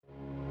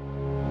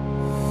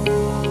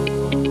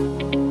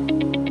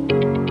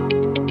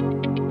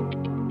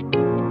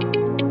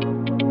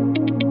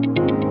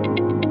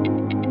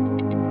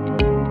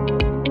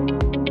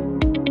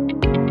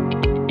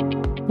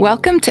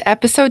Welcome to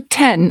episode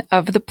 10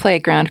 of the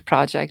Playground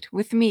Project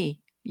with me,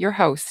 your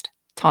host,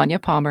 Tanya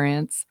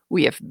Pomerantz.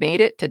 We have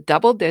made it to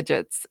double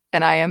digits,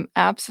 and I am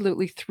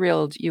absolutely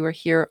thrilled you are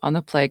here on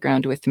the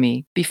playground with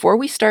me. Before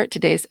we start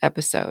today's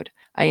episode,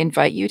 I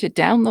invite you to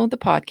download the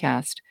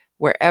podcast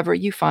wherever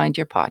you find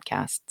your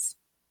podcasts.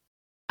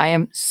 I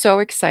am so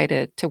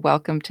excited to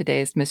welcome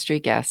today's mystery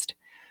guest,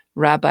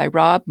 Rabbi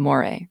Rabbi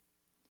Morais.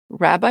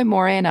 Rabbi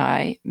Morais and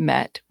I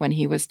met when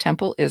he was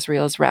Temple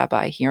Israel's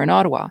rabbi here in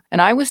Ottawa, and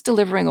I was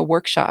delivering a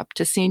workshop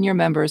to senior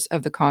members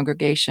of the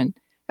congregation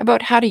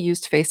about how to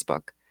use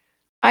Facebook.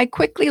 I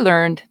quickly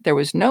learned there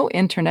was no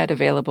internet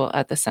available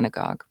at the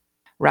synagogue.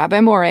 Rabbi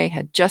Morais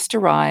had just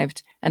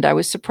arrived, and I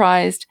was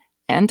surprised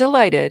and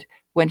delighted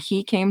when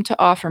he came to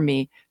offer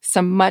me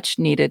some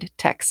much-needed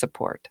tech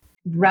support.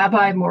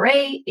 Rabbi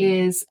Morais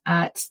is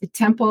at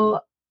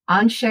Temple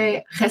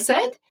Anshe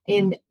Chesed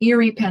in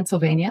Erie,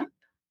 Pennsylvania.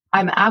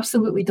 I'm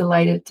absolutely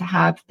delighted to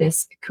have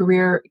this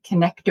career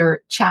connector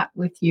chat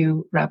with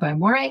you, Rabbi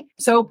Morais.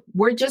 So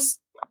we're just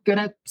going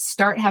to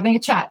start having a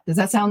chat. Does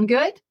that sound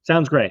good?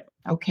 Sounds great.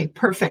 Okay,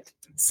 perfect.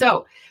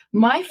 So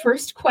my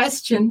first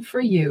question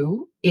for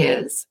you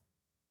is,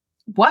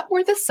 what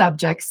were the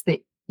subjects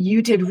that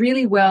you did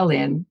really well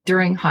in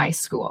during high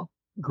school?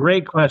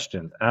 Great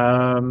question.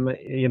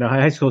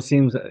 High school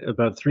seems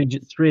about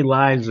three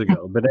lives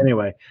ago, but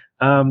anyway,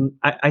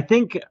 I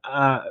think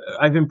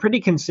I've been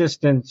pretty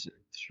consistent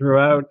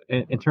throughout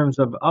in terms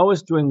of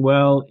always doing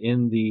well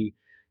in the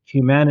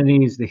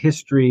humanities, the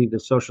history, the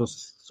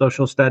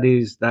social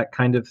studies, that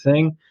kind of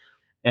thing,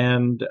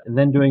 and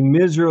then doing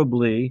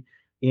miserably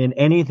in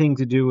anything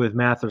to do with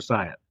math or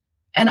science.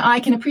 And I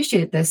can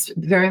appreciate this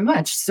very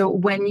much. So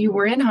when you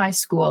were in high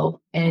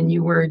school and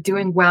you were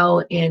doing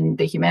well in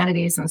the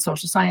humanities and the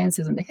social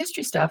sciences and the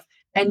history stuff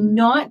and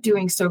not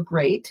doing so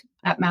great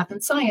at math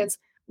and science,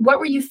 what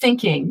were you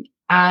thinking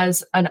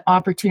as an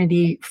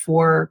opportunity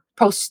for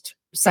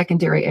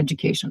post-secondary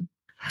education?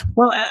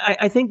 Well,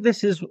 I think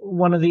this is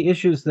one of the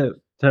issues that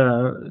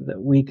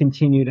we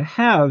continue to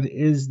have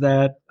is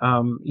that,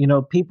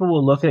 people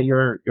will look at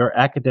your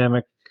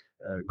academic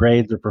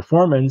grades or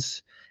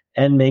performance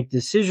and make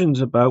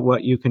decisions about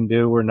what you can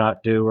do or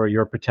not do or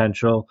your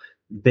potential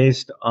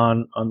based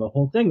on the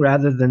whole thing,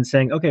 rather than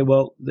saying, okay,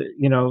 well,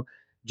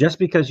 just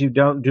because you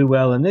don't do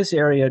well in this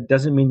area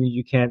doesn't mean that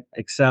you can't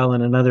excel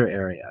in another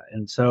area.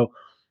 And so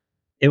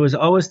it was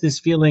always this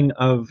feeling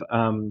of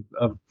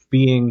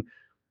being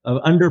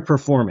of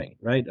underperforming,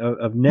 right?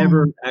 Of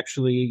never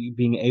actually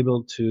being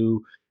able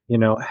to,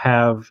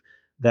 have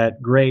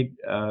that great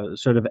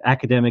sort of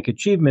academic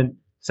achievement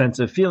sense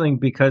of feeling,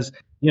 because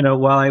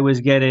while I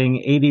was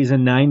getting 80s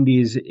and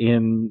 90s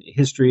in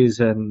histories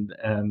and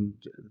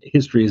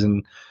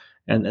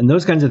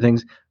those kinds of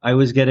things, I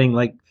was getting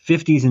like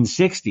 50s and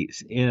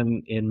 60s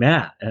in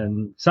math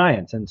and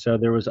science. And so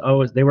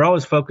they were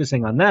always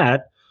focusing on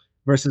that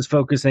versus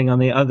focusing on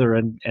the other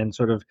and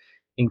sort of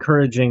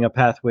encouraging a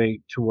pathway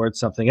towards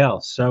something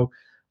else. So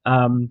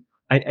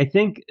I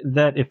think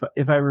that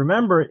if I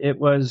remember, it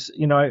was,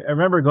 I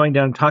remember going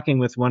down and talking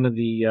with one of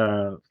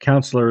the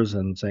counselors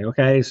and saying,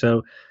 okay,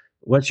 so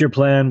what's your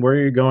plan? Where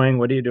are you going?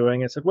 What are you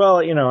doing? I said, well,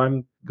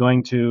 I'm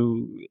going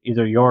to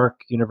either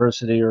York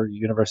University or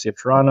University of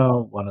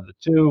Toronto, one of the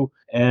two.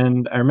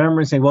 And I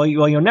remember saying, well,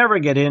 you'll never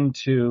get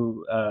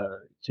into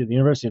to the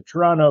University of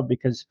Toronto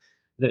because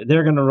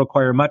they're going to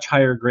require much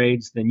higher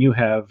grades than you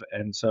have.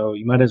 And so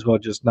you might as well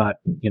just not,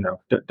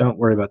 don't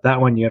worry about that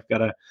one. You've got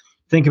to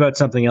think about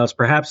something else,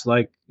 perhaps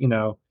like,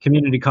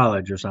 community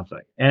college or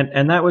something.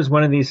 And that was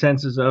one of these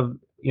senses of,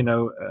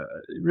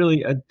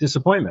 really a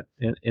disappointment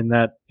in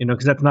that,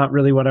 because that's not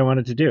really what I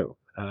wanted to do.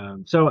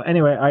 So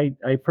anyway,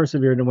 I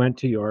persevered and went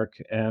to York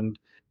and,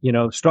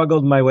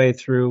 struggled my way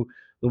through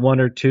the one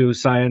or two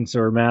science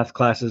or math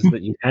classes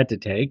that you had to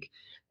take,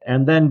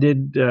 and then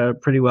did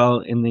pretty well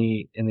in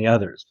the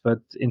others. But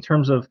in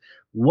terms of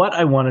what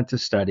I wanted to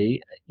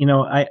study,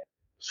 I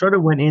sort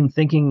of went in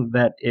thinking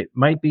that it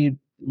might be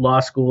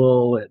law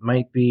school, it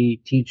might be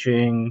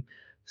teaching,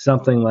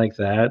 something like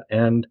that.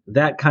 And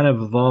that kind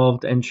of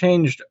evolved and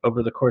changed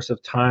over the course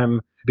of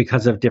time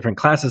because of different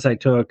classes I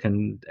took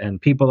and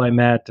people I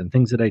met and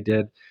things that I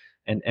did,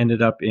 and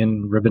ended up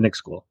in rabbinic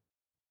school.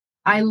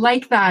 I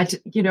like that.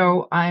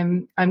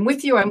 I'm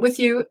with you,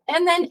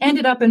 and then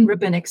ended up in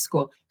rabbinic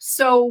school.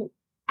 So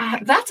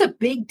that's a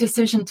big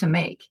decision to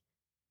make.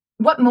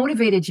 What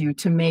motivated you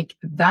to make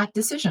that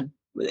decision?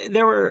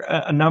 There were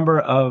a number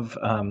of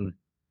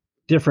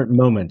different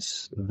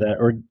moments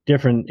or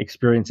different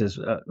experiences.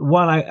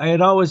 One, I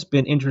had always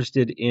been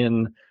interested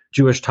in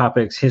Jewish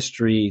topics,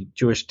 history,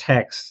 Jewish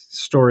texts,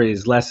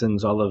 stories,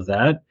 lessons, all of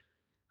that.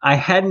 I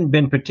hadn't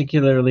been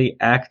particularly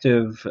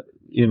active,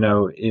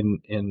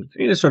 in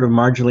sort of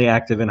marginally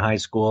active in high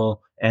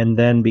school, and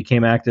then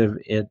became active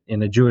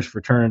in a Jewish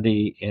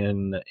fraternity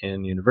in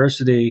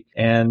university,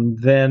 and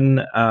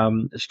then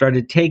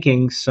started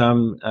taking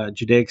some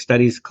Judaic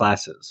studies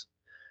classes.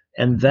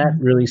 And that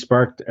really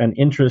sparked an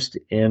interest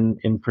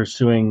in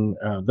pursuing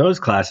those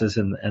classes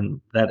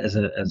and that as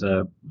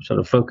a sort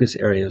of focus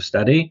area of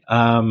study.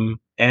 And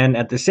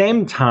at the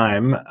same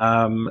time,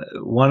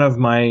 one of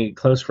my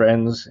close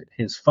friends,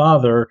 his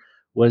father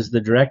was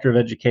the director of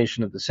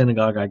education at the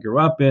synagogue I grew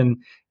up in,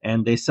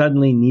 and they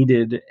suddenly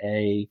needed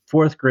a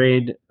fourth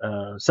grade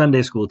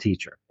Sunday school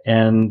teacher.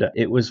 And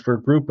it was for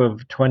a group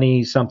of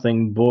 20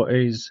 something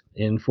boys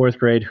in fourth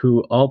grade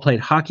who all played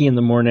hockey in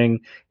the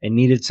morning and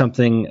needed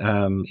something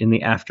in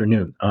the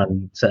afternoon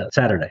on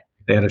Saturday.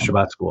 They had a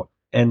Shabbat school.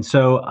 And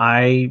so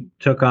I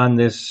took on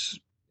this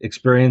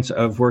experience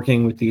of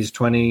working with these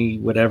 20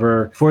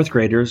 whatever fourth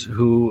graders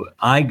who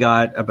I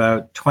got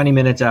about 20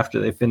 minutes after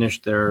they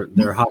finished their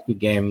hockey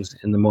games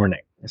in the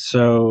morning.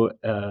 So,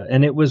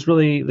 and it was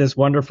really this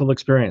wonderful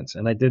experience.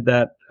 And I did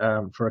that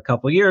for a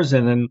couple of years.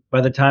 And then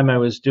by the time I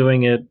was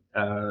doing it,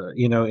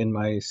 in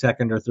my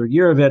second or third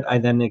year of it, I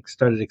then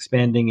started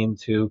expanding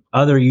into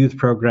other youth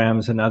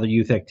programs and other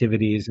youth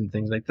activities and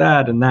things like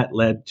that. And that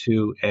led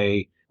to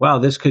wow,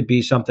 this could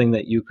be something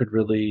that you could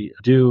really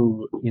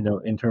do,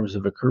 in terms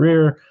of a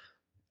career.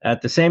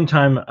 At the same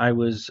time, I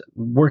was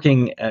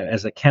working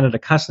as a Canada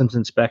Customs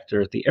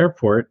inspector at the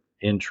airport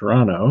in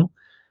Toronto,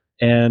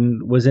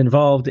 and was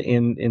involved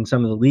in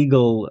some of the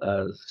legal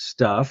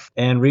stuff,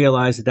 and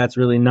realized that that's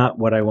really not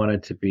what I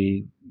wanted to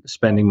be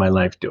spending my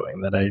life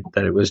doing,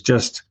 that it was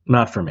just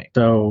not for me.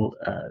 So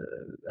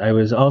I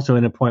was also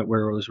in a point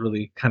where I was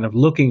really kind of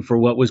looking for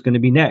what was going to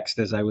be next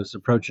as I was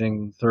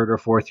approaching third or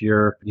fourth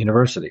year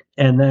university.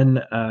 And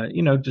then,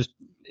 just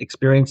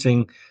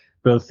experiencing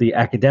both the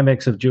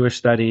academics of Jewish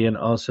study and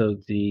also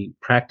the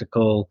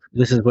practical,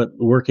 this is what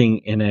working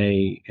in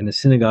a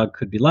synagogue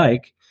could be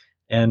like,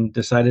 and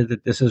decided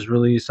that this is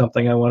really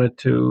something I wanted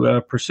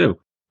to pursue.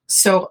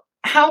 So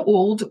how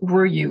old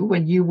were you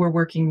when you were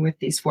working with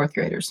these fourth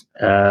graders?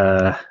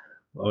 I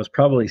was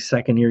probably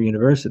second year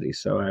university.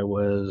 So I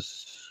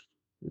was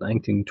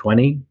 19,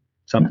 20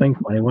 something,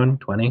 21,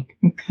 20.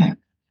 Okay.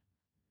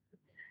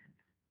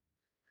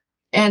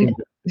 And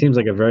seems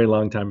like a very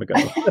long time ago.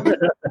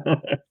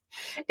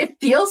 It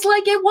feels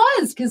like it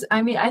was, because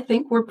I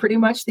think we're pretty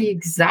much the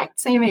exact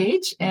same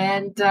age,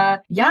 and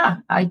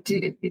I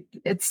do.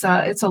 It's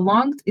a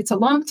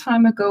long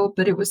time ago,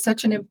 but it was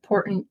such an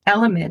important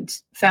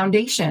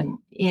foundation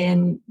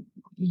in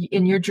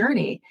your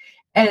journey.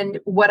 And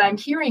what I'm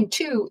hearing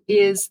too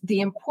is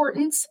the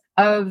importance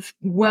of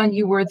when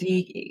you were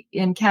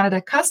in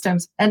Canada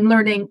Customs and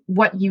learning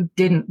what you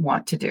didn't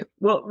want to do.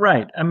 Well,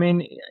 right.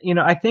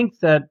 I think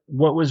that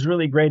what was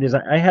really great is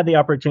I had the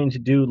opportunity to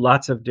do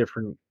lots of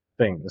different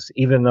things.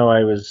 Even though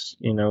I was,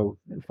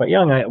 quite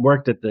young, I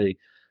worked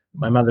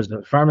my mother's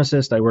a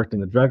pharmacist. I worked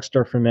in the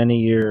drugstore for many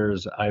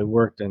years. I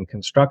worked in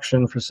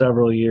construction for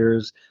several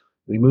years.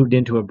 We moved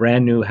into a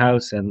brand new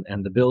house, and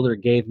the builder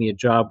gave me a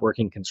job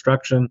working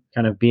construction,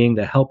 kind of being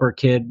the helper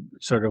kid,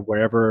 sort of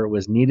wherever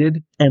was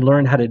needed, and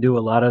learned how to do a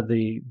lot of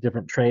the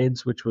different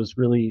trades, which was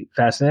really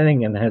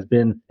fascinating and has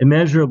been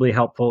immeasurably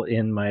helpful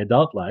in my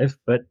adult life,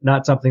 but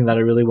not something that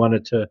I really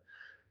wanted to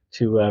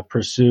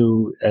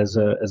pursue as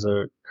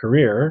a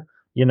career,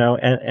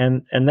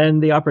 and then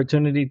the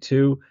opportunity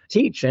to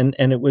teach. And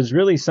it was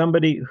really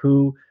somebody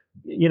who,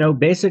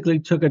 basically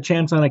took a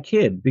chance on a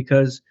kid,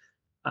 because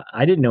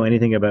I didn't know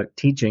anything about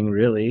teaching,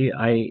 really.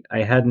 I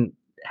hadn't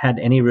had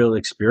any real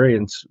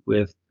experience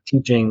with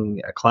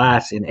teaching a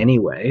class in any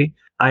way.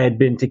 I had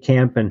been to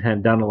camp and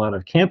had done a lot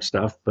of camp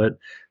stuff, but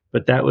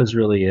that was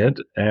really it.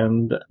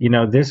 And,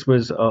 this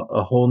was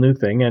a whole new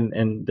thing.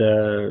 And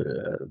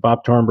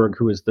Bob Tornberg,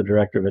 who was the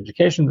director of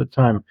education at the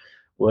time,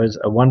 was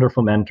a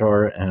wonderful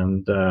mentor,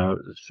 and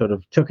sort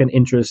of took an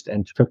interest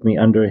and took me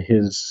under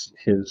his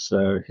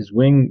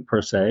wing,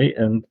 per se,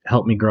 and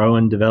helped me grow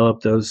and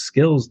develop those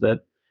skills that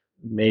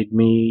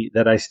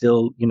I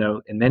still,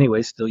 in many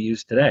ways still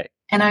use today.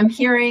 And I'm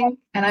hearing,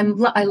 and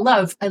I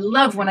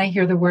love when I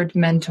hear the word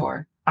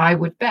mentor. I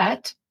would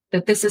bet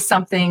that this is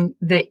something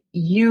that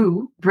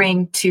you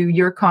bring to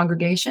your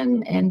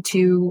congregation and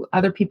to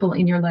other people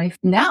in your life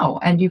now.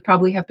 And you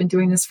probably have been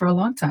doing this for a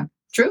long time.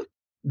 True?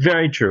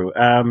 Very true.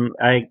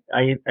 I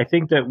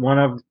think that one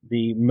of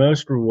the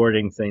most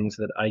rewarding things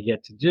that I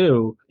get to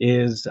do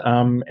is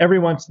every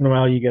once in a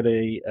while you get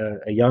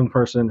a young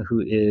person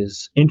who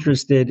is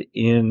interested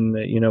in,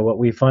 what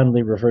we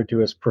fondly refer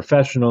to as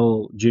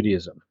professional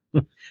Judaism,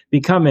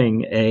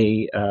 becoming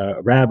a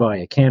rabbi,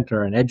 a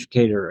cantor, an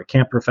educator, a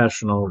camp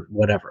professional,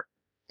 whatever.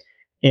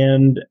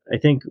 And I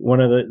think one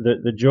of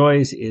the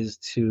joys is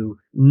to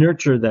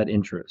nurture that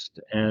interest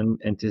and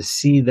to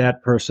see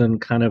that person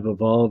kind of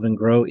evolve and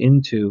grow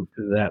into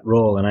that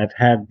role. And I've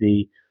had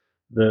the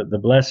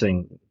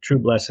true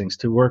blessings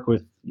to work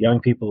with young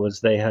people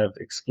as they have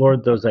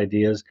explored those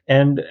ideas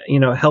and,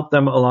 help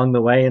them along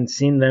the way and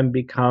seen them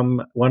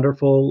become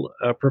wonderful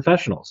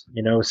professionals.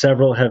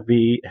 Several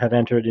have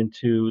entered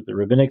into the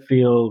rabbinic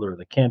field or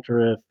the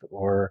cantorate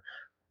or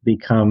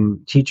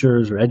become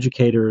teachers or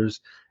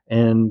educators.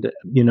 And,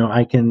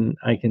 I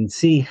can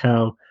see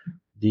how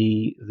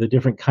the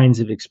different kinds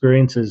of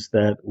experiences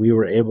that we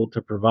were able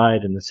to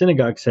provide in the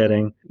synagogue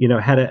setting,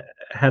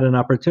 had an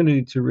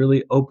opportunity to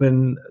really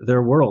open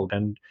their world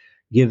and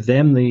give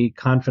them the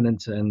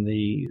confidence and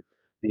the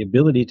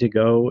ability to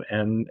go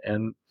and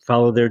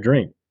follow their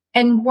dream.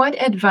 And what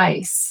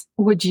advice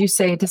would you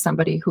say to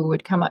somebody who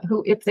would come up,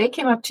 who, if they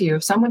came up to you,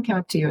 if someone came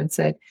up to you and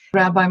said,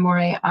 Rabbi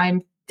Morais,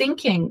 I'm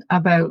thinking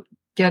about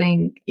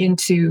getting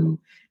into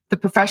the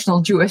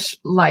professional Jewish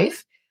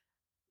life,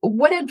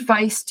 what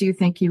advice do you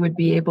think you would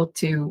be able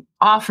to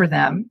offer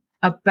them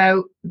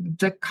about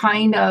the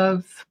kind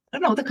of, I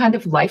don't know, the kind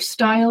of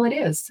lifestyle it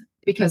is?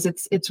 Because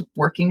it's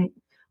working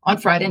on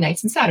Friday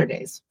nights and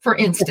Saturdays, for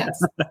instance.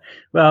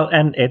 Well,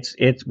 and it's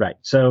right.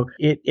 So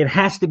it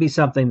has to be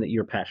something that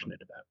you're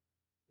passionate about.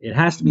 It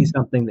has to be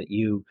something that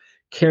you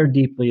care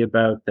deeply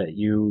about, that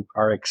you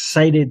are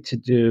excited to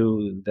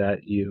do,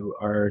 that you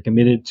are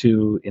committed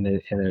to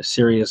in a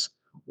serious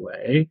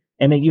way,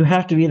 and that you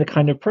have to be the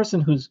kind of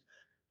person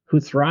who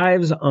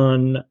thrives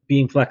on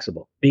being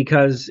flexible.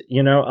 Because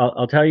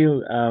I'll tell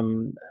you,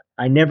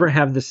 I never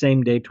have the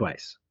same day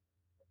twice.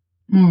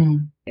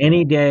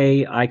 Any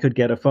day I could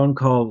get a phone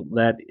call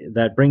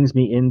that brings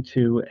me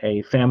into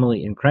a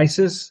family in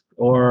crisis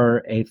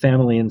or a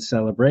family in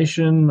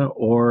celebration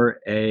or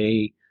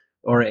a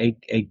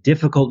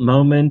difficult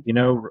moment,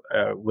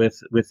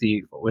 with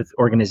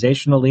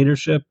organizational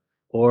leadership,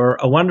 or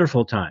a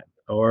wonderful time,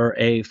 or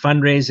a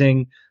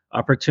fundraising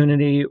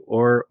opportunity,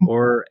 or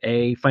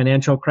a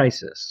financial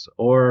crisis,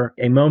 or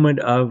a moment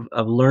of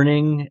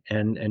learning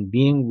and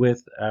being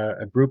with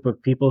a group of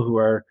people who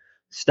are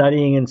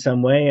studying in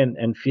some way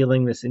and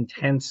feeling this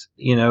intense,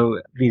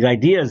 these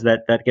ideas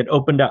that get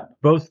opened up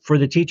both for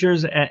the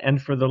teachers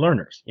and for the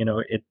learners.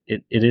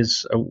 It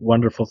is a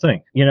wonderful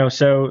thing.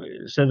 So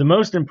the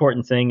most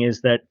important thing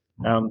is that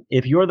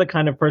if you're the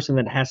kind of person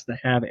that has to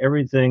have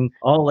everything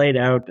all laid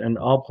out and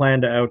all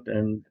planned out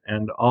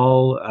and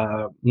all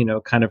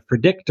kind of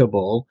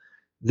predictable,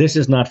 this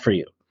is not for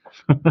you.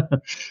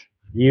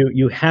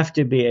 You have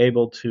to be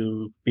able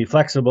to be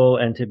flexible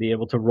and to be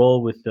able to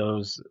roll with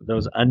those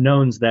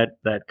unknowns that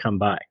come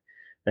by.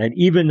 And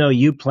even though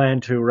you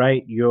plan to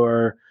write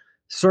your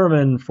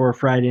sermon for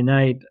Friday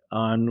night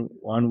on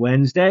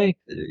Wednesday,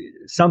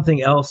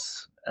 something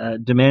else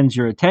demands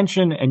your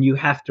attention, and you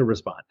have to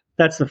respond.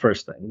 That's the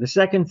first thing. The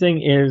second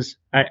thing is,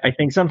 I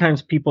think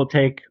sometimes people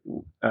take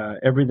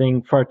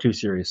everything far too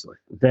seriously,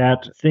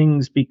 that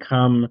things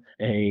become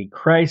a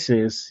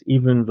crisis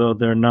even though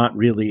they're not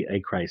really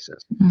a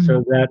crisis.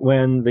 So that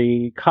when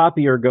the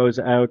copier goes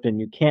out and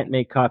you can't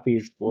make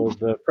copies for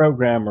the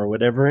program or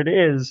whatever it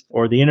is,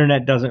 or the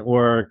internet doesn't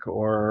work,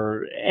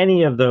 or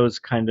any of those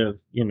kind of,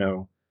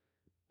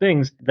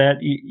 things, that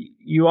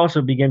you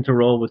also begin to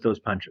roll with those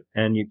punches,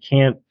 and you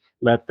can't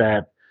let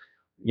that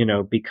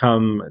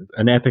become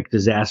an epic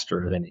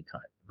disaster of any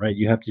kind, right?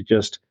 You have to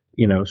just,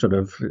 sort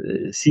of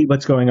see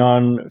what's going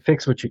on,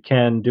 fix what you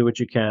can, do what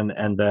you can,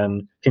 and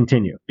then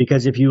continue.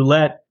 Because if you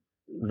let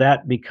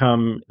that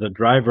become the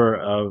driver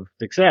of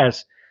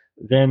success,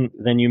 then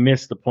you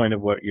miss the point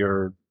of what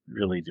you're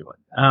really doing.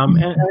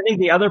 And I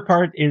think the other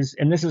part is,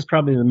 and this is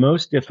probably the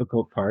most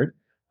difficult part,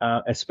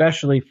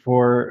 especially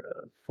for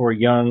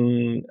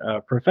young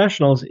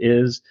professionals,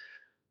 is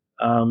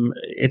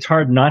it's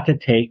hard not to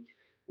take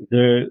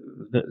the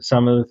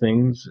some of the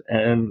things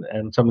and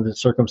some of the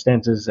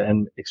circumstances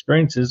and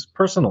experiences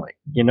personally.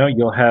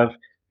 You'll have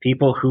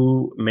people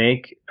who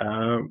make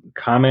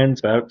comments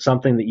about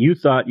something that you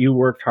thought you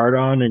worked hard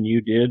on, and you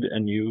did,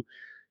 and you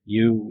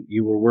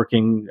were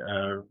working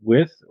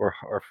with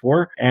or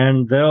for,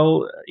 and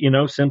they'll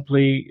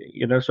simply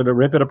sort of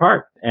rip it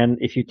apart. And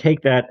if you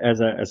take that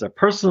as a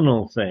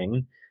personal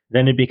thing,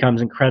 then it becomes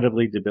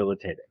incredibly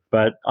debilitating.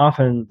 But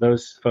often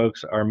those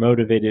folks are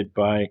motivated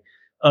by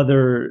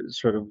other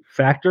sort of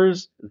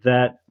factors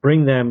that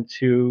bring them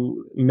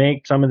to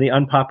make some of the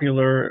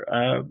unpopular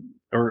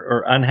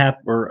or unhappy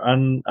or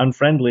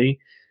unfriendly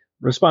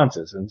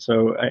responses. And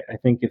so I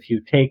think if you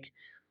take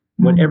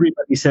what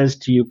everybody says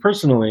to you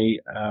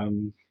personally,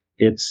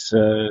 it's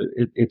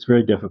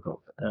very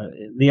difficult.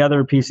 The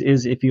other piece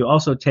is, if you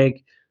also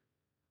take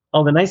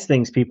all the nice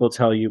things people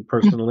tell you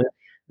personally,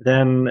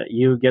 then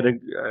you get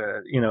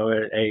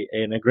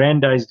an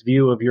aggrandized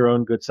view of your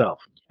own good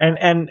self. And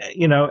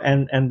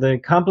the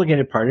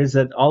complicated part is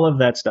that all of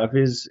that stuff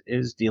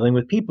is dealing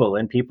with people,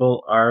 and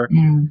people are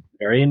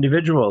very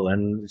individual,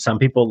 and some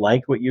people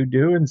like what you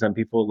do, and some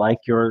people like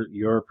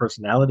your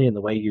personality and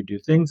the way you do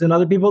things, and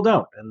other people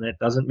don't. And that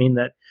doesn't mean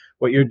that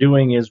what you're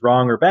doing is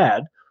wrong or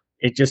bad.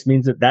 It just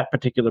means that that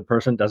particular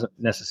person doesn't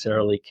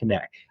necessarily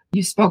connect.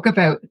 You spoke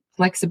about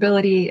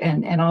flexibility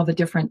and all the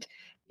different,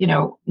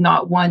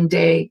 not one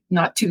day,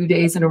 not 2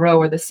 days in a row,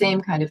 or the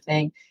same kind of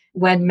thing.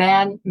 When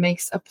man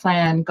makes a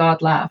plan,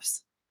 God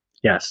laughs.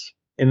 Yes.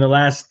 In the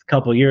last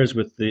couple of years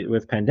with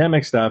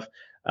pandemic stuff,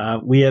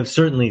 we have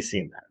certainly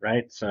seen that,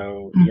 right?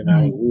 So,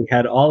 we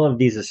had all of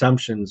these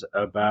assumptions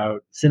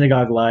about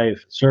synagogue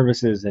life,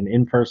 services, and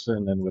in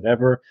person and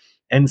whatever.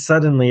 And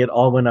suddenly it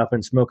all went up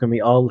in smoke, and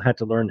we all had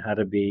to learn how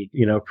to be,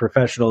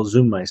 professional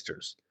Zoom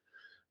meisters.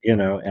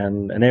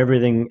 and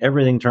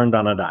everything turned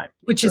on a dime.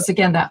 Which is,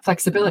 again, that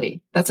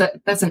flexibility. That's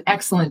an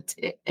excellent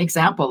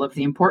example of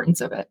the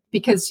importance of it,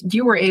 because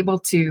you were able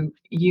to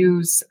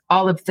use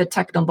all of the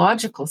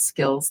technological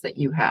skills that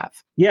you have.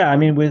 Yeah, I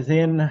mean,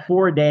 within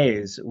 4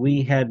 days,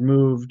 we had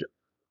moved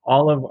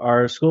all of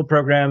our school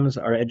programs,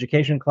 our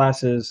education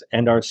classes,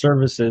 and our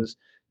services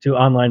to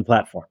online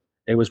platform.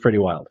 It was pretty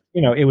wild.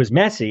 It was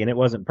messy and it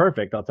wasn't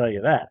perfect, I'll tell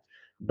you that.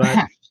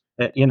 But,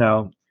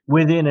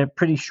 within a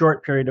pretty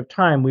short period of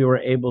time, we were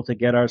able to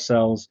get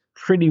ourselves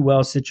pretty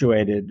well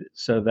situated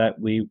so that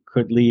we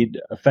could lead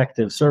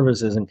effective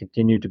services and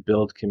continue to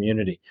build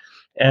community.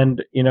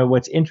 And,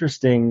 what's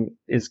interesting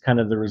is kind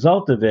of the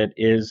result of it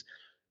is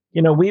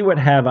we would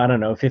have, I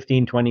don't know,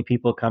 15, 20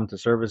 people come to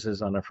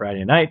services on a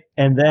Friday night.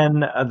 And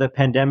then the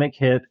pandemic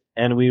hit,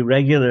 and we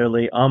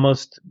regularly,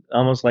 almost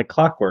like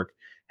clockwork,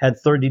 had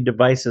 30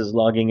 devices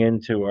logging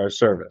into our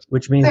service,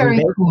 which means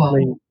we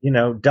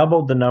basically,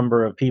 doubled the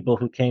number of people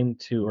who came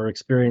to or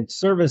experienced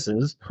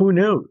services. Who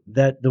knew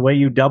that the way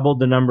you doubled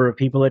the number of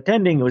people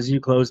attending was you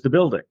closed the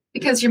building?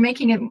 Because you're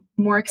making it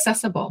more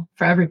accessible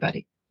for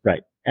everybody.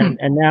 Right. And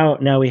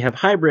now we have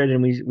hybrid,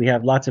 and we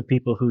have lots of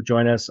people who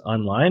join us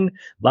online,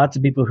 lots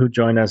of people who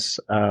join us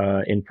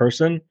in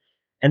person.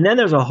 And then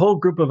there's a whole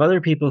group of other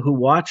people who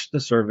watch the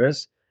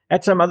service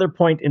at some other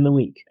point in the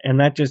week. And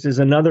that just is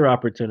another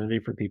opportunity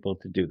for people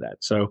to do that.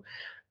 So,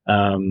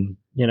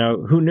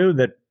 who knew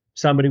that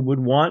somebody would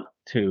want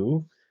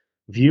to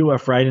view a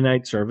Friday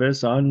night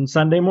service on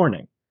Sunday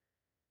morning?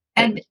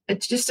 And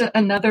it's just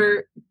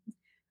another,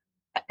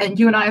 and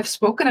you and I have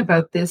spoken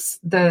about this,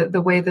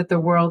 the way that the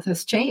world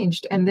has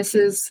changed. And this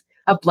is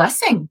a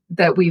blessing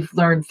that we've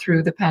learned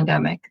through the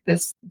pandemic,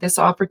 this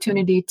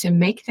opportunity to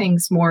make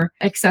things more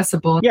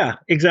accessible. Yeah,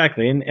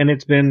 exactly. And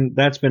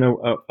that's been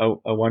a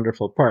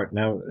wonderful part.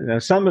 Now,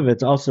 some of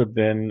it's also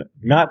been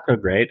not so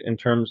great in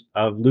terms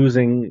of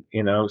losing,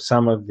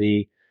 some of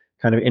the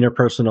kind of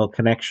interpersonal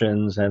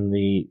connections and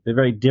the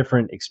very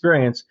different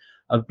experience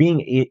of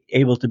being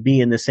able to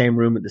be in the same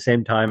room at the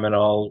same time and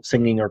all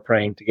singing or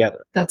praying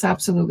together. That's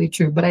absolutely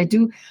true. But I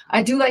do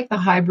like the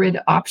hybrid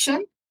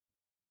option.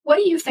 What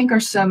do you think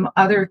are some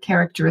other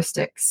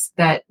characteristics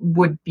that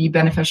would be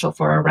beneficial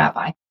for a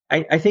rabbi?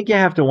 I think you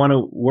have to want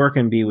to work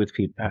and be with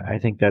people. I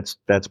think that's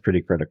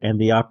pretty critical.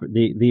 And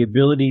the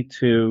ability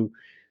to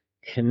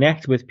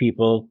connect with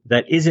people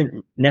that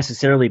isn't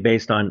necessarily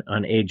based on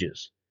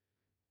ages.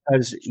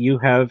 Because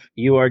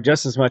you are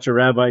just as much a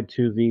rabbi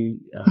to the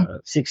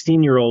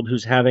 16-year-old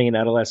who's having an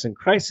adolescent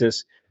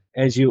crisis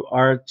as you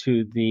are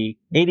to the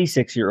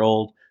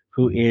 86-year-old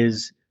who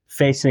is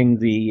facing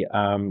the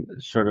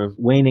sort of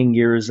waning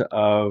years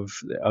of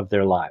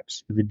their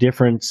lives. The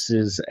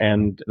differences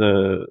and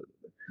the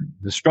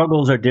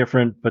struggles are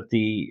different, but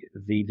the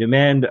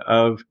demand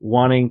of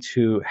wanting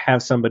to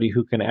have somebody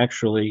who can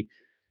actually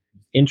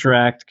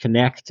interact,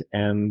 connect,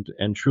 and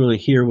truly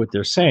hear what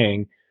they're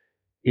saying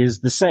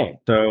is the same.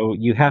 So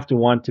you have to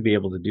want to be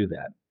able to do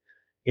that.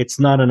 It's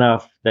not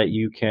enough that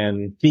you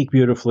can speak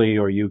beautifully,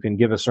 or you can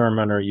give a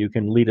sermon, or you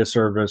can lead a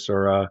service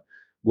or a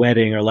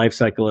wedding or life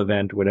cycle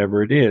event,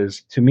 whatever it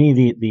is. To me,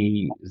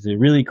 the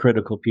really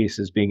critical piece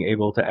is being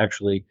able to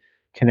actually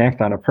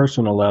connect on a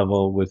personal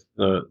level with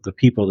the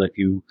people that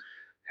you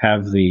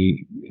have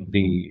the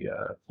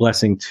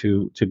blessing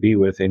to be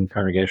with in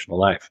congregational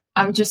life.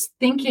 I'm just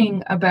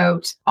thinking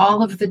about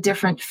all of the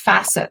different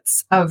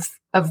facets of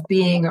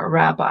being a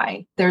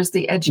rabbi. There's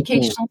the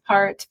educational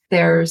part,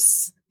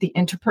 there's the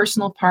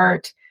interpersonal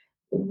part.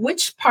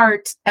 Which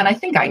part, and I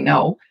think I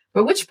know,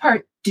 but which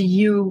part do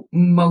you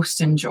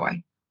most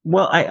enjoy?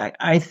 Well,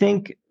 I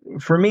think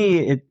for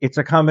me, it's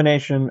a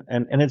combination,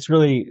 and it's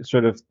really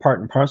sort of part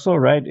and parcel,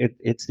 right?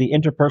 It's the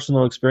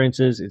interpersonal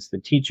experiences, it's the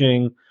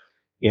teaching,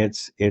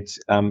 it's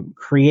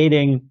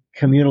creating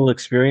communal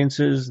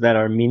experiences that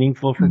are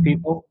meaningful for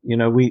people.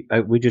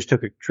 We just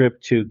took a trip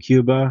to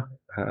Cuba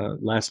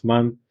last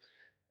month,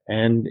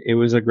 and it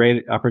was a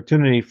great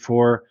opportunity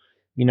for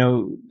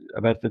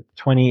about the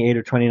 28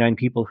 or 29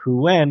 people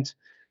who went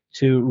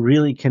to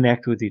really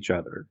connect with each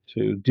other,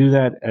 to do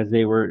that as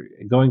they were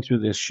going through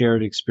this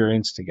shared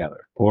experience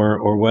together,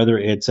 or whether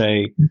it's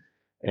a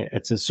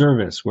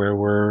service where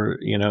we're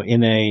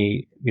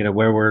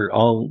where we're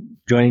all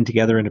joining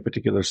together in a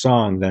particular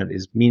song that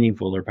is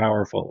meaningful or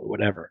powerful or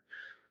whatever,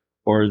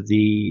 or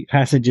the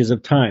passages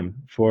of time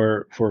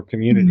for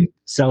community,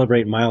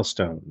 celebrate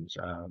milestones.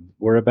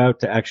 We're about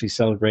to actually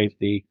celebrate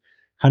the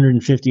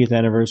 150th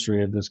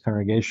anniversary of this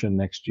congregation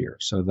next year,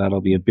 so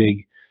that'll be a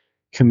big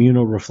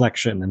communal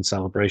reflection and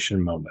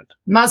celebration moment.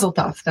 Mazel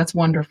tov. That's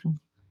wonderful.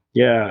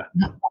 Yeah.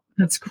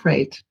 That's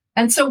great.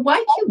 And so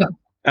why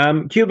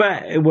Cuba?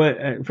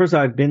 Cuba, first of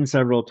all, I've been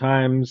several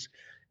times,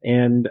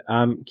 and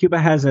Cuba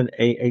has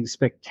a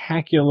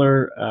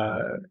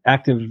spectacular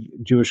active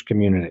Jewish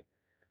community.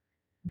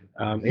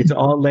 It's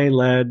all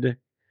lay-led.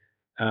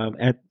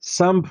 At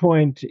some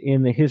point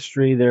in the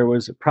history, there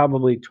was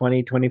probably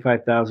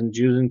 25,000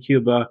 Jews in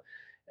Cuba.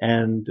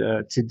 And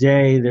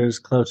today there's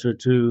closer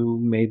to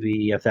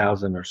maybe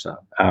 1,000 or so.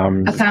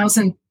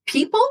 1,000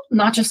 people,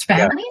 not just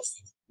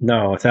families?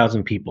 No,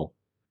 1,000 people.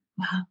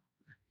 Wow.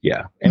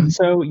 Yeah. And Hmm.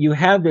 so you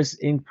have this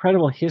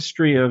incredible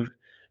history of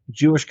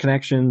Jewish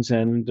connections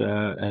and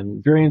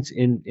variants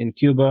in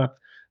Cuba.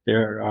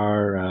 There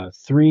are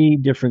three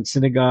different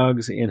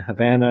synagogues in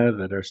Havana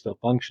that are still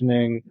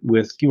functioning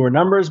with fewer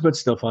numbers, but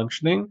still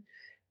functioning.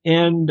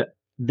 And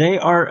they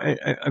are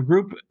a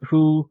group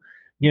who,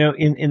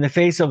 in the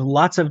face of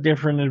lots of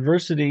different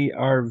adversity,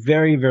 are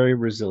very, very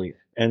resilient.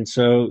 And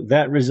so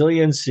that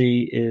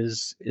resiliency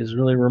is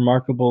really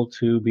remarkable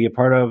to be a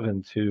part of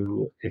and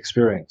to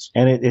experience.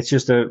 And it's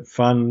just a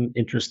fun,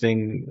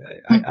 interesting.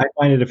 I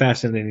find it a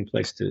fascinating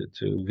place to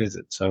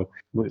visit. So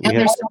we And have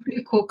there's some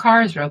pretty cool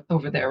cars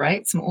over there,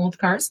 right? Some old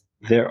cars.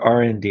 there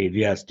are indeed,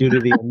 yes. Due to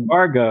the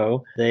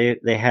embargo,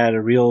 they had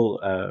a real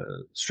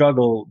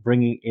struggle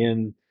bringing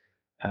in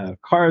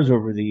cars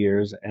over the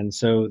years, and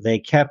so they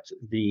kept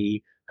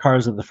the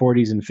cars of the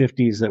 40s and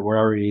 50s that were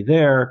already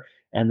there,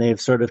 and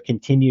they've sort of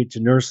continued to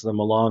nurse them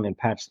along and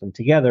patch them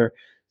together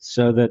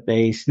so that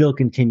they still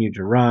continue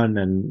to run.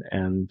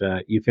 And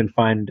you can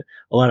find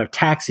a lot of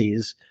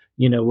taxis.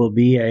 Will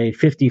be a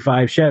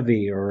 55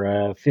 Chevy or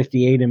a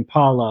 58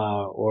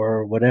 Impala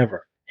or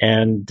whatever,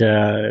 and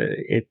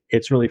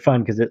it's really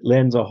fun because it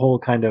lends a whole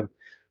kind of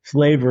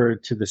flavor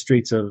to the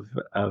streets of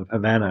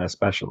Havana,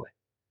 especially.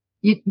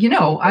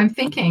 I'm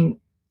thinking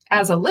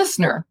as a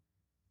listener,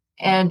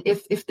 and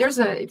if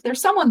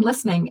there's someone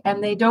listening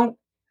and they don't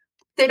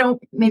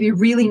maybe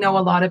really know a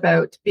lot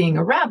about being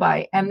a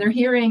rabbi, and they're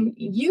hearing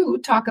you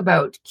talk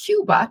about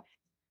Cuba,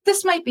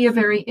 this might be a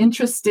very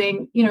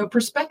interesting,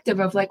 perspective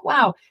of like,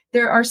 wow,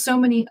 there are so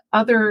many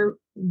other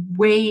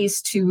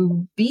ways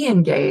to be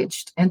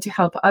engaged and to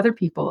help other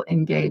people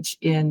engage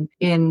in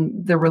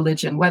the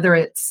religion, whether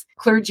it's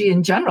clergy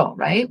in general,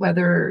 right?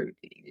 Whether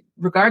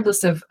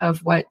regardless of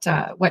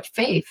what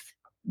faith,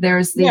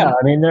 there's Yeah, the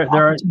I mean there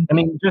are. I opportunity.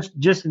 mean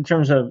just in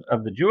terms of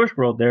the Jewish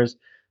world, there's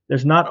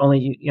not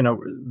only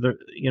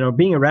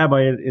being a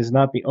rabbi is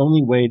not the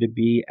only way to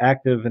be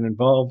active and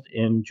involved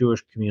in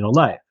Jewish communal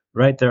life,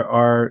 right? There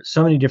are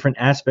so many different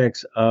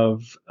aspects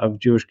of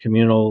Jewish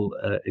communal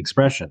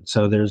expression.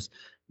 So there's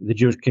the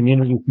Jewish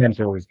community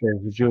centers,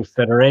 there's the Jewish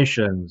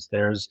federations,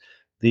 there's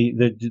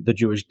the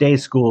Jewish day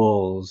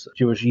schools,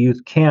 Jewish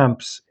youth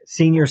camps,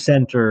 senior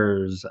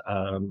centers,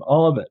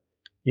 all of it.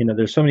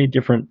 There's so many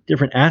different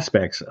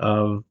aspects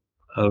of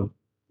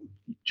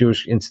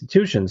Jewish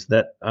institutions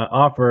that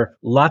offer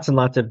lots and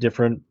lots of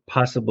different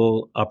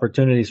possible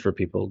opportunities for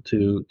people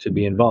to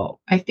be involved.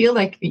 I feel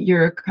like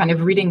you're kind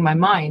of reading my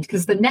mind,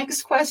 because the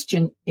next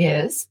question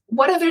is,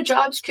 what other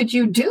jobs could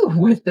you do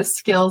with the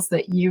skills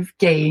that you've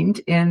gained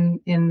in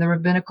the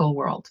rabbinical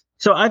world?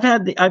 So I've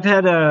had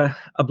a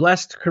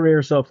blessed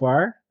career so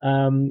far.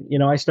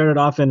 I started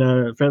off in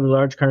a fairly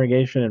large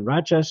congregation in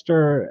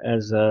Rochester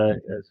as a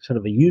sort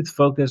of a youth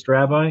focused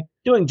rabbi,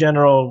 doing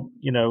general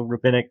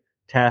rabbinic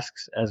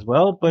tasks as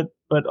well, but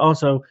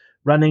also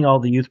running all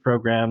the youth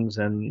programs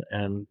and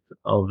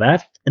all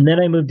that. And then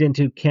I moved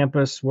into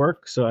campus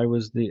work. So I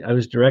was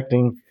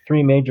directing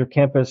three major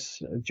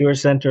campus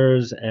Jewish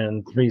centers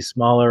and three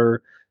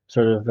smaller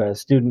sort of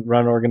student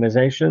run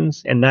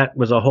organizations, and that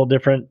was a whole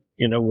different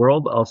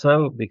world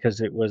also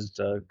because it was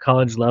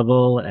college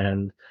level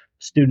and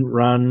student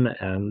run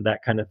and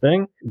that kind of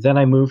thing. Then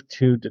I moved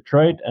to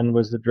Detroit and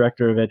was the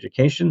director of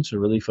education, so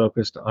really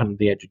focused on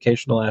the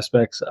educational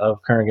aspects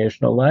of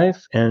congregational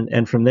life.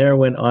 And from there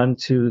went on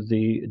to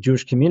the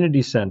Jewish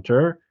Community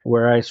Center,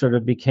 where I sort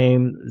of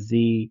became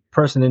the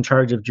person in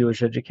charge of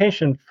Jewish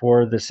education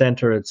for the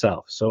center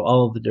itself. So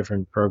all of the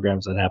different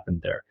programs that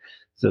happened there.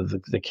 So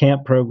the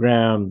camp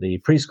program, the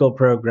preschool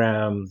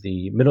program,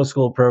 the middle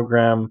school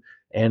program,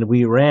 and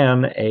we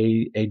ran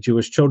a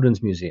Jewish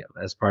children's museum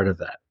as part of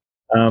that.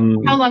 How Um,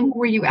 long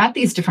were you at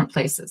these different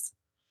places?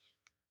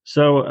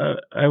 so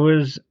I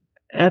was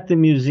at the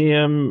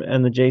museum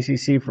and the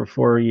JCC for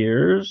 4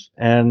 years,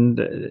 and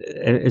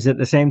is at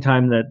the same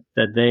time that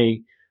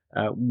they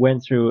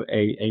went through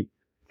a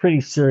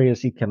pretty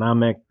serious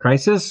economic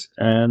crisis,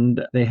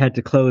 and they had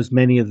to close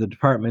many of the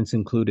departments,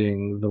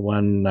 including the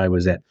one I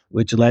was at,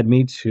 which led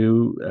me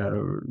to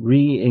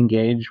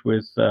re-engage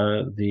with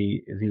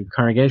the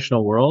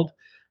congregational world,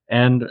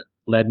 and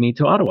led me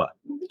to Ottawa.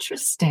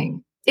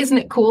 Interesting. Isn't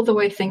it cool the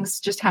way things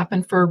just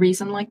happen for a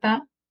reason like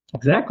that?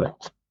 Exactly.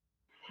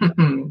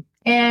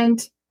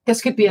 And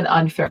this could be an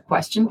unfair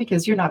question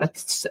because you're not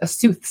a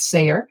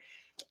soothsayer,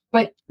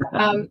 but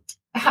um,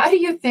 how do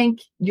you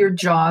think your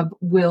job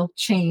will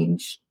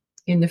change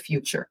in the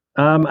future?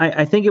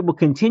 I think it will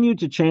continue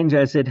to change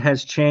as it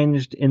has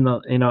changed in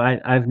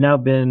the, I've now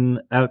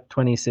been out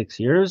 26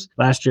 years.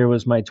 Last year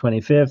was my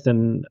 25th,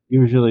 and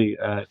usually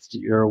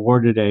you're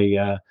awarded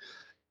a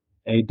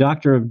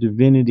Doctor of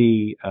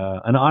Divinity,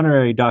 an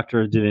honorary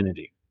Doctor of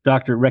Divinity,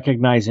 doctor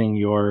recognizing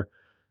your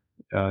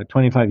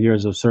 25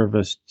 years of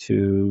service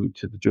to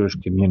the Jewish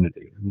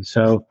community. And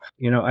so,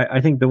 I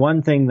think the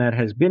one thing that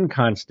has been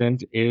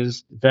constant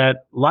is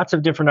that lots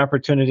of different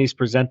opportunities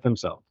present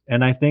themselves.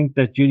 And I think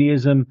that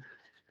Judaism,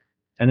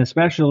 and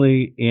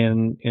especially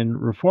in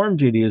Reform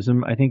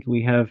Judaism, I think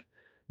we have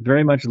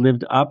very much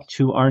lived up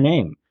to our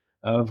name.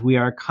 of we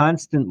are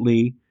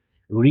constantly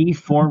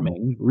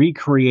reforming,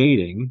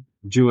 recreating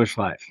Jewish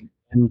life.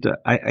 And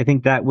I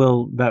think that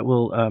will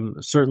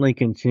certainly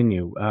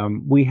continue.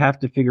 We have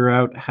to figure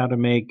out how to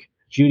make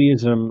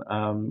Judaism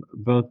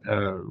both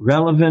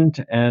relevant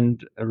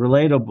and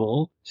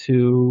relatable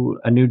to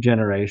a new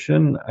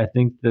generation. I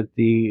think that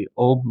the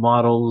old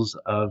models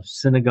of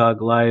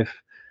synagogue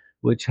life,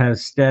 which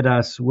has stead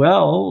us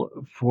well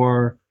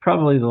for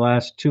probably the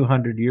last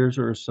 200 years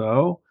or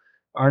so,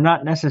 are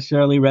not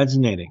necessarily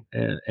resonating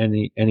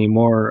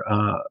anymore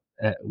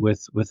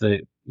with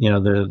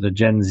the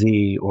Gen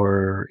Z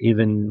or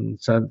even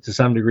to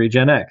some degree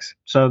Gen X.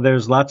 So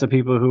there's lots of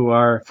people who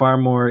are far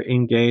more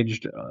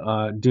engaged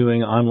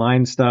doing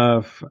online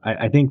stuff.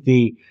 I think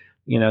the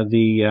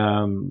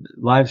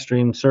live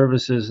stream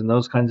services and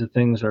those kinds of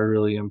things are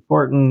really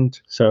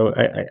important. So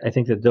I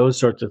think that those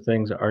sorts of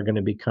things are going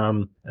to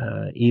become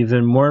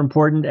even more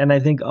important. And I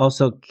think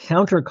also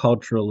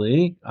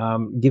counterculturally,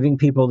 giving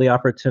people the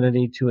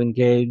opportunity to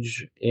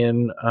engage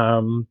in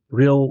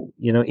real,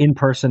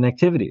 in-person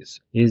activities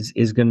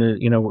is going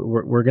to,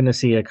 we're going to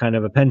see a kind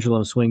of a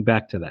pendulum swing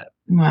back to that.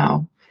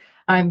 Wow.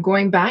 I'm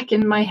going back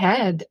in my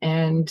head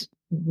and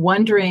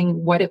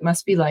wondering what it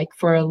must be like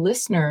for a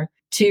listener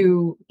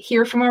to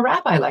hear from a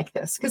rabbi like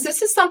this, because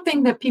this is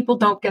something that people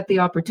don't get the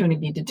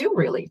opportunity to do,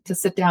 really, to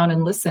sit down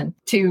and listen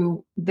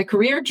to the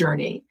career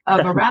journey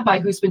of a rabbi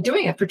who's been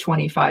doing it for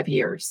 25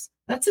 years.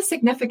 That's a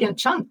significant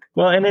chunk.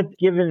 Well, and it's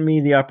given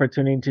me the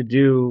opportunity to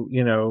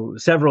do,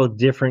 several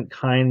different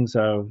kinds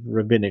of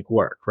rabbinic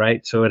work,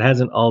 right? So it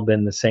hasn't all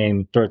been the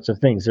same sorts of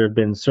things. There have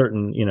been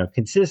certain,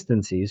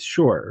 consistencies,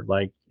 sure,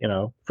 like,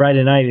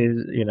 Friday night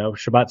is,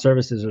 Shabbat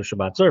services are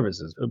Shabbat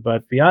services.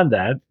 But beyond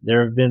that,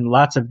 there have been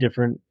lots of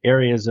different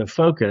areas of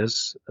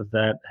focus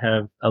that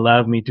have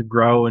allowed me to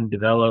grow and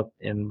develop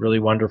in really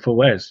wonderful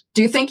ways.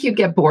 Do you think you'd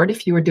get bored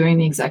if you were doing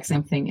the exact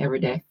same thing every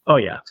day? Oh,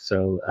 yeah.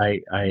 So I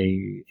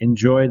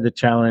enjoy the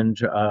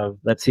challenge of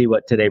let's see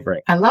what today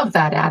brings. I love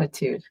that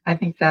attitude. I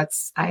think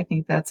that's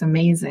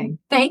amazing.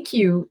 Thank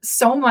you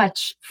so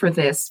much for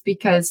this,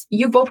 because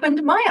you've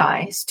opened my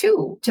eyes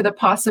too to the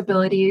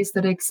possibilities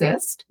that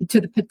exist, to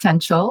the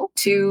potential,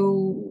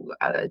 to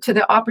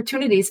the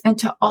opportunities, and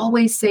to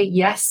always say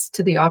yes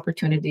to the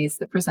opportunities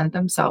that present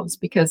themselves.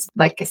 Because,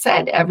 like I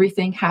said,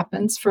 everything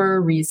happens for a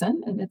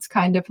reason, and it's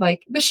kind of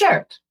like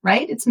beshert,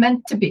 right? It's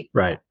meant to be.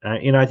 Right.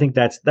 I think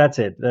that's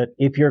it. That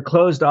if you're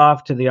closed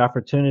off to the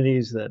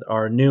opportunities that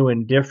are new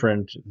and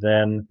different,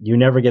 then you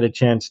never get a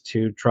chance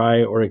to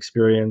try or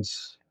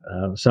experience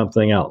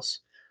something else.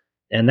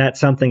 And that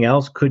something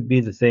else could be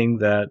the thing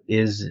that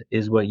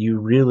is what you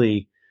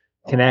really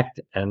connect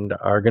and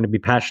are going to be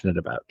passionate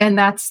about. And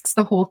that's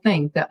the whole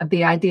thing,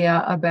 the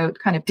idea about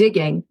kind of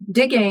digging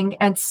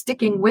and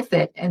sticking with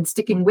it and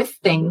sticking with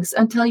things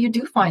until you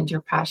do find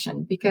your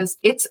passion, because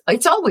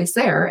it's always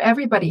there.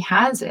 Everybody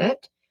has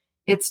it.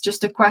 It's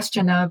just a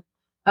question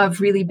of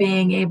really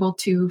being able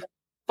to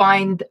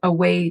find a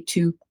way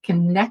to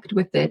connect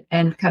with it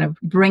and kind of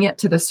bring it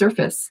to the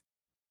surface.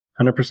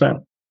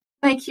 100%.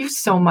 Thank you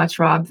so much,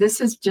 Rob. This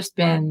has just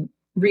been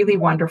really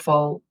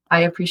wonderful.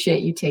 I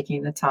appreciate you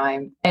taking the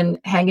time and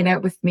hanging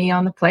out with me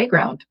on the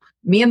playground,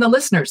 me and the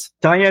listeners.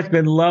 Tanya, it's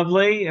been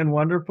lovely and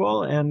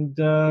wonderful. And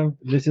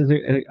this is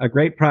a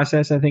great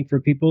process, I think, for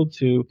people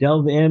to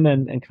delve in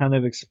and kind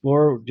of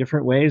explore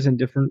different ways and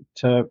different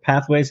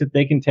pathways that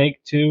they can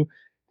take to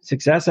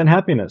success and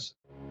happiness.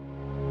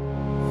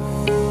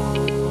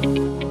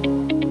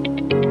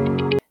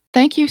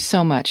 Thank you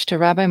so much to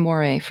Rabbi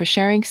Morais for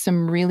sharing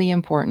some really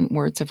important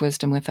words of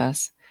wisdom with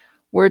us.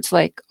 Words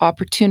like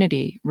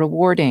opportunity,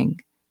 rewarding,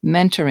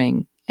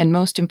 mentoring, and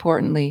most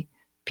importantly,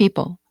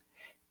 people.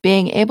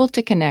 Being able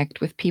to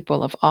connect with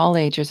people of all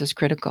ages is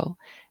critical.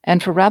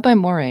 And for Rabbi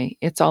Morais,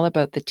 it's all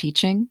about the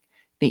teaching,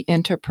 the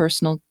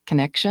interpersonal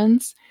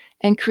connections,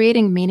 and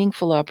creating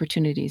meaningful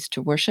opportunities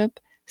to worship,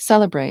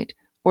 celebrate,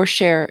 or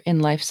share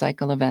in life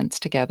cycle events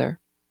together.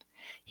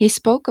 He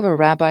spoke of a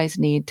rabbi's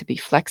need to be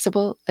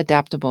flexible,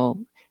 adaptable,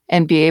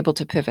 and be able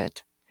to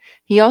pivot.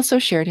 He also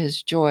shared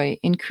his joy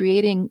in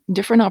creating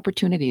different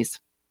opportunities,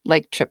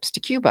 like trips to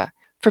Cuba,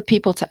 for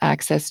people to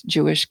access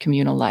Jewish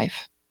communal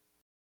life.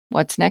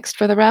 What's next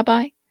for the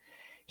rabbi?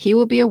 He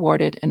will be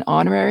awarded an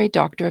honorary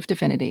Doctor of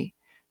Divinity,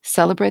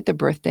 celebrate the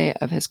birthday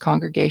of his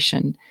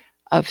congregation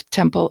of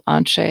Temple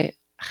Anshe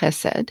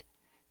Chesed,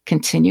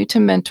 continue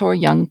to mentor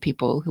young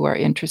people who are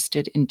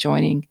interested in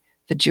joining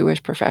the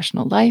Jewish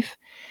professional life,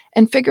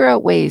 and figure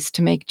out ways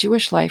to make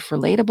Jewish life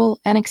relatable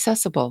and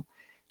accessible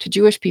to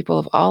Jewish people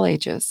of all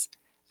ages,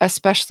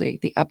 especially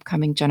the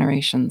upcoming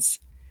generations.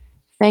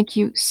 Thank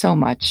you so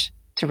much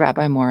to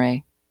Rabbi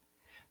Morais.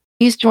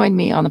 Please join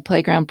me on the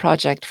Playground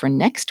Project for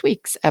next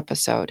week's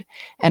episode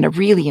and a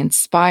really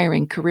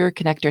inspiring career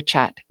connector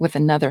chat with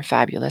another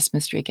fabulous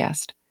mystery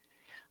guest.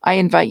 I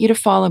invite you to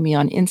follow me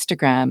on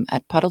Instagram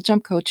at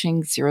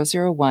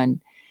PuddleJumpCoaching001,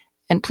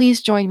 and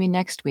please join me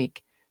next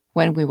week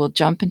when we will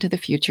jump into the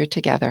future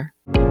together.